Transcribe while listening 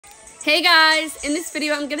Hey guys, in this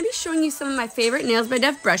video I'm going to be showing you some of my favorite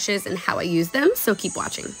NAILZBYDEV brushes and how I use them, so keep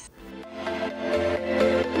watching.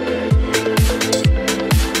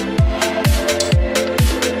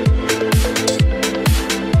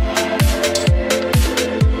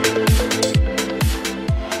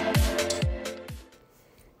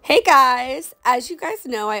 Hey guys, as you guys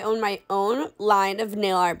know, I own my own line of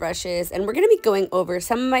nail art brushes and we're going to be going over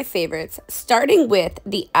some of my favorites, starting with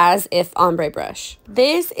the As If Ombre brush.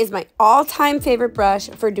 This is my all-time favorite brush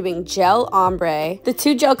for doing gel ombre. The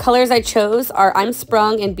two gel colors I chose are I'm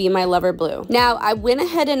Sprung and Be My Lover Blue. Now, I went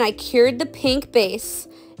ahead and I cured the pink base,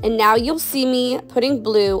 and now you'll see me putting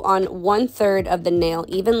blue on 1/3 of the nail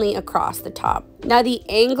evenly across the top. Now the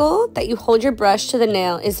angle that you hold your brush to the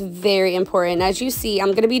nail is very important. As you see, I'm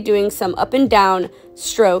going to be doing some up and down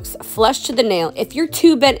strokes flush to the nail. If you're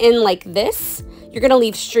too bent in like this, you're going to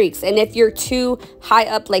leave streaks. And if you're too high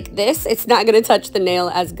up like this, it's not going to touch the nail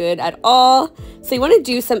as good at all. So you want to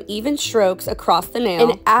do some even strokes across the nail.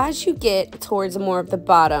 And as you get towards more of the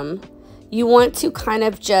bottom, you want to kind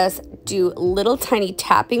of just do little tiny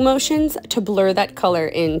tapping motions to blur that color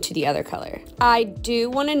into the other color. I do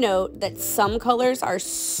want to note that some colors are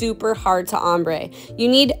super hard to ombre. You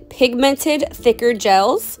need pigmented, thicker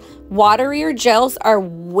gels. Waterier gels are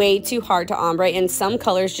way too hard to ombre, and some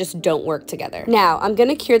colors just don't work together. Now, I'm going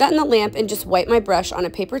to cure that in the lamp and just wipe my brush on a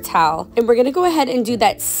paper towel, and we're going to go ahead and do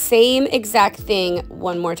that same exact thing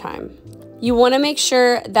one more time. You want to make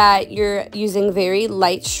sure that you're using very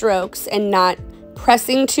light strokes and not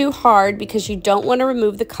pressing too hard because you don't want to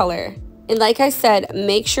remove the color. And like I said,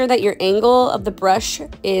 make sure that your angle of the brush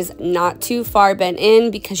is not too far bent in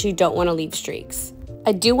because you don't want to leave streaks.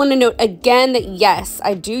 I do want to note again that yes,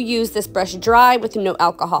 I do use this brush dry with no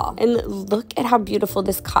alcohol. And look at how beautiful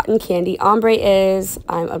this cotton candy ombre is.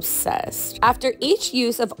 I'm obsessed. After each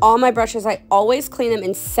use of all my brushes, I always clean them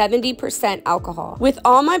in 70% alcohol. With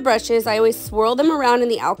all my brushes, I always swirl them around in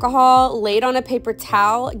the alcohol, lay it on a paper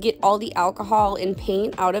towel, get all the alcohol and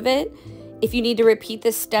paint out of it. If you need to repeat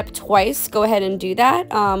this step twice, go ahead and do that.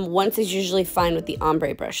 Once is usually fine with the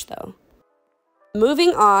ombre brush though.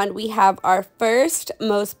 Moving on, we have our first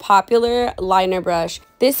most popular liner brush.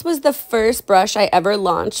 This was the first brush I ever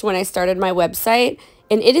launched when I started my website,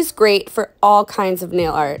 and it is great for all kinds of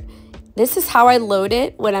nail art. This is how I load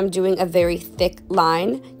it when I'm doing a very thick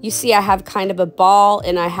line. You see I have kind of a ball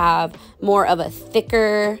and I have more of a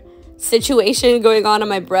thicker situation going on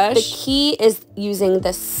my brush. The key is using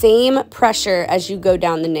the same pressure as you go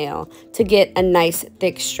down the nail to get a nice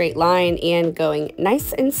thick straight line and going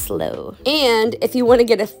nice and slow. And if you want to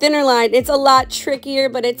get a thinner line, it's a lot trickier,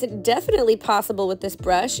 but it's definitely possible with this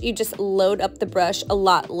brush. You just load up the brush a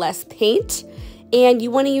lot less paint, and you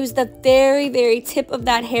want to use the very tip of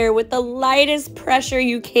that hair with the lightest pressure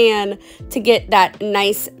you can to get that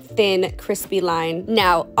nice thin crispy line.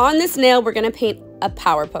 Now on this nail we're going to paint a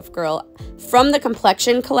Powerpuff Girl. From the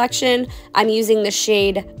Complexion collection, I'm using the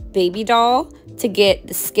shade Baby Doll to get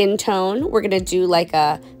the skin tone. We're gonna do like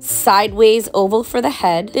a sideways oval for the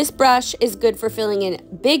head. This brush is good for filling in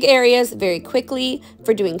big areas very quickly,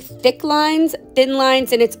 for doing thick lines, thin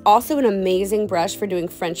lines, and it's also an amazing brush for doing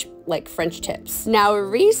French tips. Now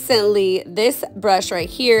recently, this brush right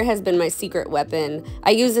here has been my secret weapon.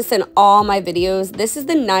 I use this in all my videos. This is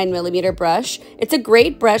the 9mm brush. It's a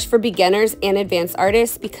great brush for beginners and advanced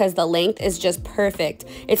artists because the length is just perfect.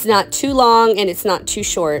 It's not too long and it's not too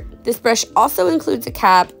short. This brush also includes a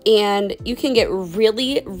cap, and you can get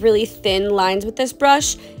really thin lines with this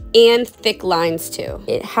brush and thick lines too.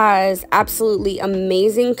 It has absolutely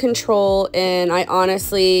amazing control, and I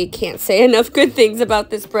honestly can't say enough good things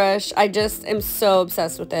about this brush. I just am so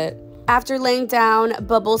obsessed with it. After laying down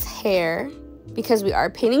Bubbles' hair, because we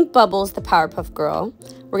are painting Bubbles, the Powerpuff Girl,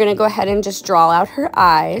 we're gonna go ahead and just draw out her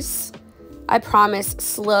eyes. I promise,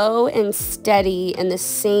 slow and steady and the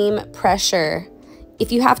same pressure.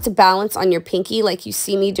 If you have to balance on your pinky like you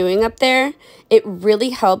see me doing up there, it really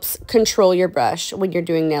helps control your brush when you're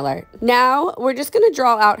doing nail art. Now, we're just going to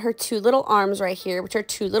draw out her two little arms right here, which are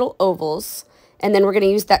two little ovals. And then we're going to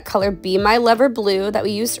use that color Be My Lover Blue that we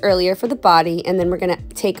used earlier for the body. And then we're going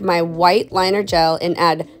to take my white liner gel and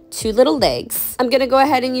add two little legs. I'm going to go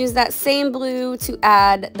ahead and use that same blue to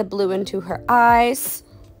add the blue into her eyes.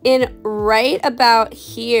 And right about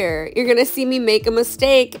here, you're gonna see me make a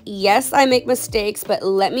mistake. Yes, I make mistakes, but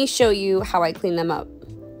let me show you how I clean them up.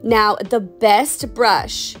 Now, the best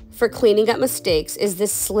brush for cleaning up mistakes is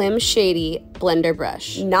this Slim Shady blender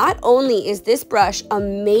brush. Not only is this brush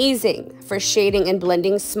amazing for shading and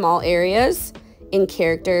blending small areas in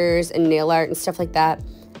characters and nail art and stuff like that,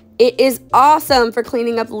 it is awesome for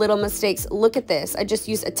cleaning up little mistakes. Look at this. I just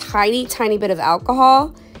used a tiny bit of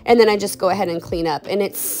alcohol and then I just go ahead and clean up. And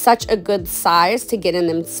it's such a good size to get in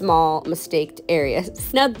them small mistaked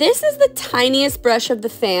areas. Now this is the tiniest brush of the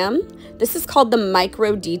fam. This is called the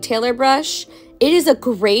Micro Detailer brush. It is a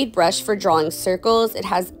great brush for drawing circles. It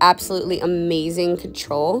has absolutely amazing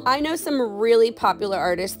control. I know some really popular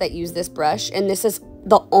artists that use this brush, and this is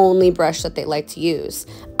the only brush that they like to use.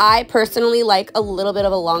 I personally like a little bit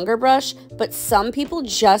of a longer brush, but some people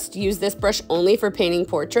just use this brush only for painting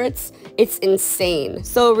portraits. It's insane.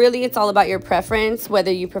 So really it's all about your preference,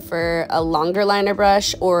 whether you prefer a longer liner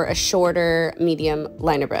brush or a shorter medium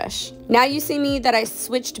liner brush. Now you see me that I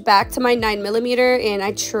switched back to my 9mm and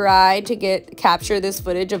I tried to capture this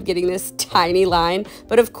footage of getting this tiny line,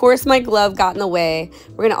 but of course my glove got in the way.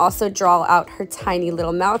 We're gonna also draw out her tiny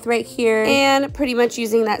little mouth right here, and pretty much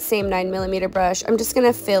using that same 9mm brush, I'm just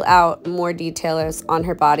gonna fill out more details on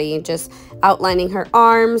her body, just outlining her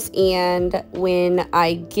arms. And when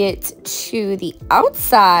I get to the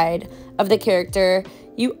outside of the character,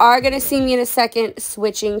 you are gonna see me in a second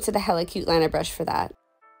switching to the Hella Cute liner brush for that.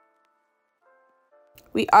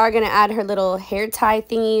 We are going to add her little hair tie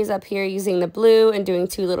thingies up here using the blue and doing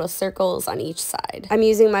 2 little circles on each side. I'm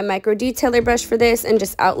using my Micro Detailer brush for this and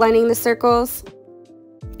just outlining the circles.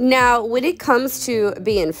 Now, when it comes to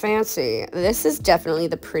being fancy, this is definitely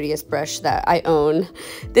the prettiest brush that I own.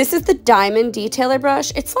 This is the Diamond Detailer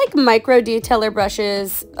brush. It's like Micro Detailer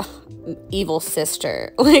brushes' evil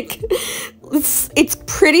sister. Like, it's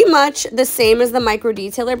pretty much the same as the Micro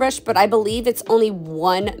Detailer brush, but I believe it's only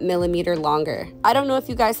 1mm longer. I don't know if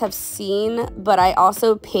you guys have seen, but I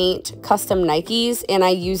also paint custom Nikes, and I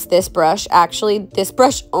use this brush. Actually, this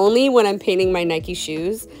brush only when I'm painting my Nike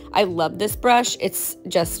shoes. I love this brush. It's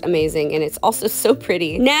just amazing, and it's also so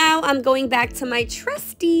pretty. Now I'm going back to my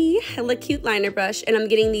trusty Hella Cute liner brush, and I'm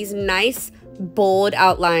getting these nice bold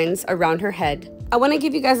outlines around her head. I want to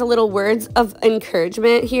give you guys a little words of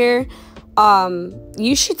encouragement here.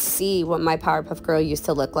 You should see what my Powerpuff Girl used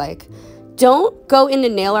to look like. Don't go into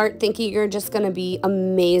nail art thinking you're just going to be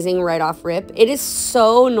amazing right off rip. It is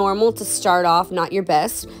so normal to start off not your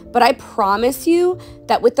best, but I promise you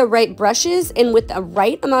that with the right brushes and with the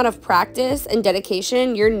right amount of practice and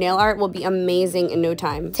dedication, your nail art will be amazing in no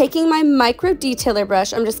time. Taking my Micro Detailer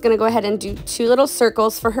brush, I'm just going to go ahead and do 2 little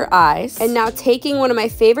circles for her eyes. And now taking one of my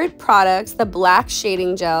favorite products, the black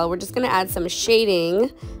shading gel, we're just going to add some shading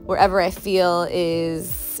wherever I feel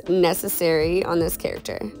is necessary on this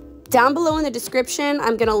character. Down below in the description,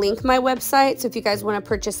 I'm going to link my website, so if you guys want to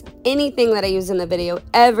purchase anything that I use in the video,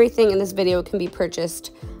 everything in this video can be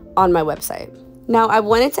purchased on my website. Now, I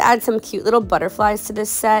wanted to add some cute little butterflies to this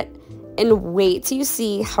set, and wait till you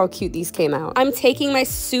see how cute these came out. I'm taking my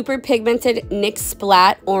super pigmented NYX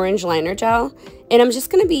Splat orange liner gel, and I'm just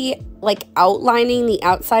going to be like outlining the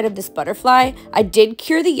outside of this butterfly. I did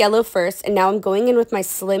cure the yellow first, and now I'm going in with my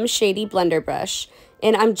Slim Shady blender brush,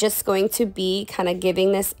 and I'm just going to be kind of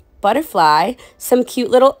giving this butterfly some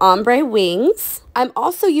cute little ombre wings. I'm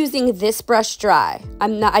also using this brush dry.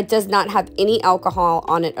 It does not have any alcohol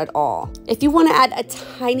on it at all. If you want to add a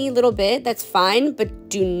tiny little bit, that's fine, but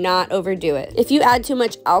do not overdo it. If you add too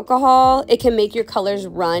much alcohol, it can make your colors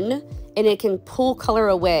run and it can pull color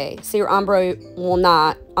away, so your ombre will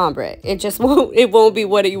not ombre. It won't be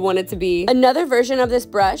what you want it to be. Another version of this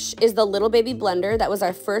brush is the Little Baby Blender. That was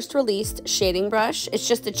our first released shading brush. It's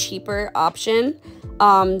just a cheaper option.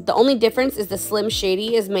 The only difference is the Slim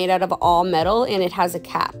Shady is made out of all metal and it has a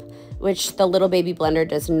cap, which the Little Baby Blender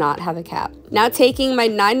does not have a cap. Now taking my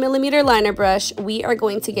 9mm liner brush, we are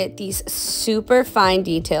going to get these super fine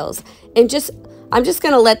details, and I'm just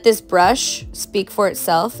gonna let this brush speak for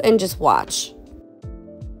itself and just watch.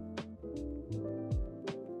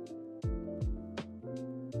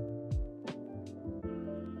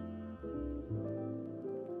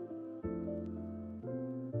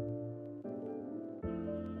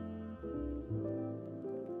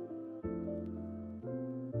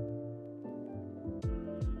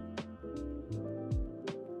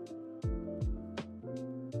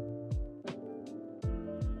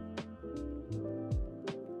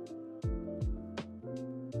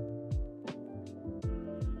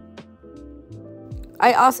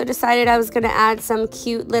 I also decided I was going to add some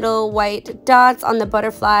cute little white dots on the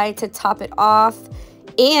butterfly to top it off.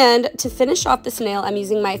 And to finish off this nail, I'm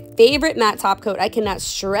using my favorite matte top coat. I cannot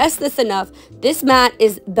stress this enough. This matte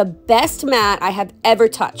is the best matte I have ever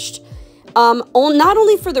touched. Not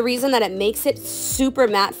only for the reason that it makes it super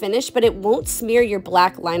matte finish, but it won't smear your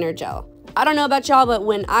black liner gel. I don't know about y'all, but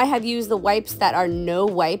when I have used the wipes that are no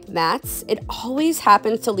wipe mattes, it always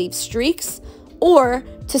happens to leave streaks or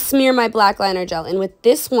to smear my black liner gel. And with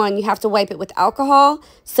this one, you have to wipe it with alcohol,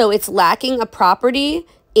 so it's lacking a property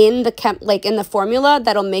in the formula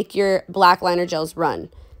that'll make your black liner gels run.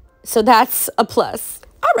 So that's a plus.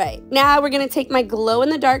 All right, now we're gonna take my glow in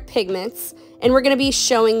the dark pigments and we're gonna be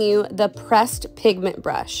showing you the pressed pigment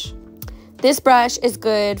brush. This brush is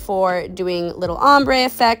good for doing little ombre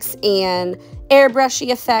effects and airbrushy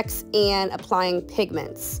effects and applying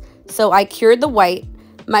pigments. So I cured the white.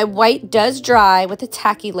 My white does dry with a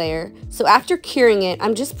tacky layer. So after curing it,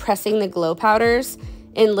 I'm just pressing the glow powders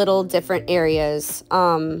in little different areas.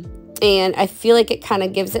 And I feel like it kind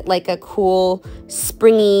of gives it like a cool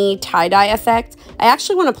springy tie-dye effect. I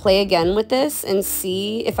actually want to play again with this and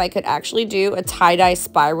see if I could actually do a tie-dye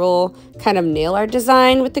spiral kind of nail art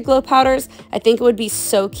design with the glow powders. I think it would be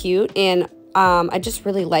so cute, and I just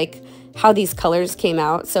really like how these colors came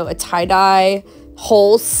out. So a tie-dye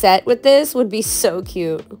whole set with this would be so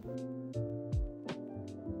cute.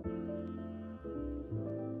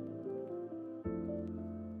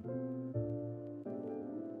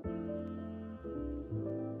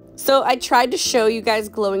 So I tried to show you guys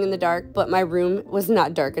glowing in the dark, but my room was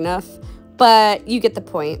not dark enough. But you get the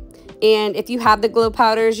point. And if you have the glow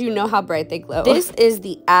powders, you know how bright they glow. This is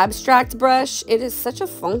the abstract brush. It is such a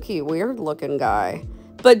funky, weird looking guy.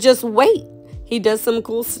 But just wait, he does some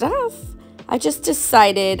cool stuff. I just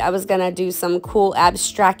decided I was gonna do some cool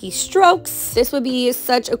abstract-y strokes. This would be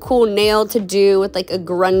such a cool nail to do with like a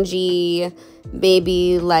grungy,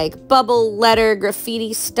 maybe like bubble letter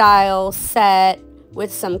graffiti style set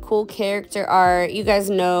with some cool character art. You guys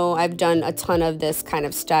know I've done a ton of this kind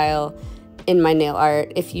of style in my nail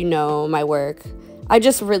art if you know my work. I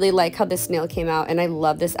just really like how this nail came out and I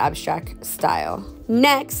love this abstract style.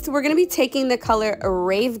 Next, we're gonna be taking the color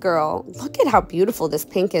Rave Girl. Look at how beautiful this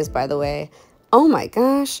pink is, by the way. Oh my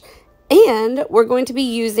gosh. And we're going to be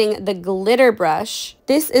using the glitter brush.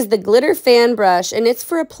 This is the glitter fan brush and it's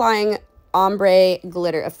for applying ombre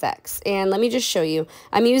glitter effects. And let me just show you.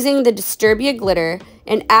 I'm using the Disturbia glitter,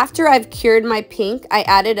 and after I've cured my pink, I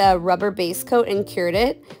added a rubber base coat and cured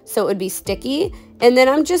it so it would be sticky. And then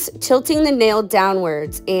I'm just tilting the nail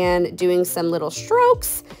downwards and doing some little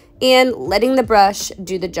strokes and letting the brush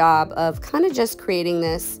do the job of kind of just creating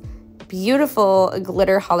this beautiful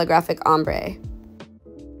glitter holographic ombre.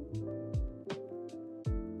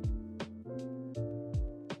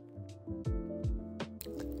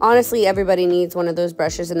 Honestly, everybody needs one of those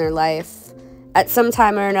brushes in their life. At some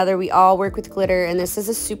time or another, we all work with glitter, and this is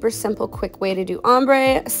a super simple, quick way to do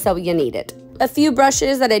ombre, so you need it. A few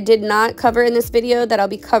brushes that I did not cover in this video that I'll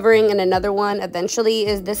be covering in another one eventually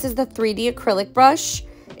is this is the 3D acrylic brush.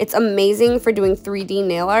 It's amazing for doing 3D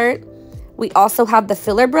nail art. We also have the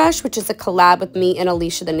filler brush, which is a collab with me and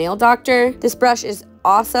Alicia the Nail Doctor. This brush is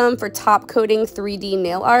awesome for top coating 3D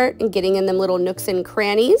nail art and getting in them little nooks and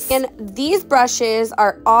crannies. And these brushes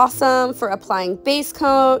are awesome for applying base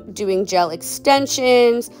coat, doing gel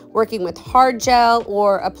extensions, working with hard gel,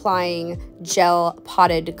 or applying gel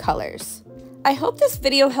potted colors. I hope this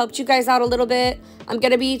video helped you guys out a little bit. I'm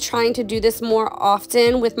gonna be trying to do this more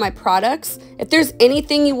often with my products. If there's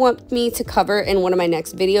anything you want me to cover in one of my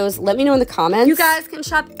next videos, let me know in the comments. You guys can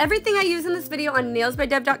shop everything I use in this video on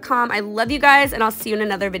nailsbydev.com. I love you guys, and I'll see you in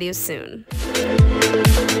another video soon.